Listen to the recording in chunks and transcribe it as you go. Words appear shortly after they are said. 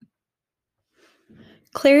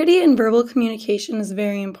Clarity in verbal communication is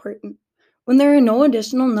very important. When there are no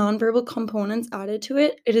additional nonverbal components added to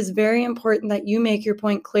it, it is very important that you make your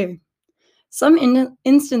point clear. Some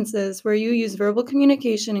instances where you use verbal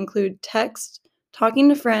communication include text, talking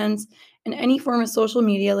to friends, and any form of social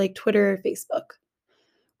media like Twitter or Facebook.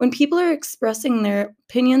 When people are expressing their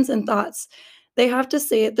opinions and thoughts, they have to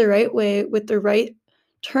say it the right way with the right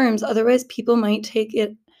terms, otherwise, people might take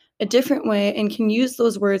it a different way and can use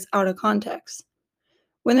those words out of context.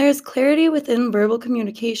 When there is clarity within verbal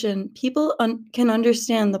communication, people can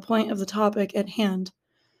understand the point of the topic at hand.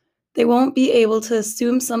 They won't be able to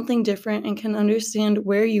assume something different and can understand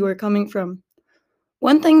where you are coming from.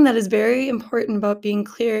 One thing that is very important about being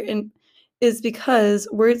clear is because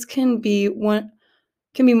words can be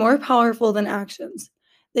more powerful than actions.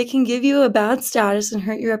 They can give you a bad status and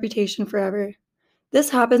hurt your reputation forever.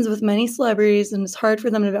 This happens with many celebrities and it's hard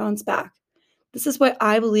for them to bounce back. This is why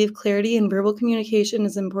I believe clarity in verbal communication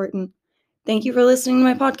is important. Thank you for listening to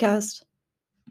my podcast.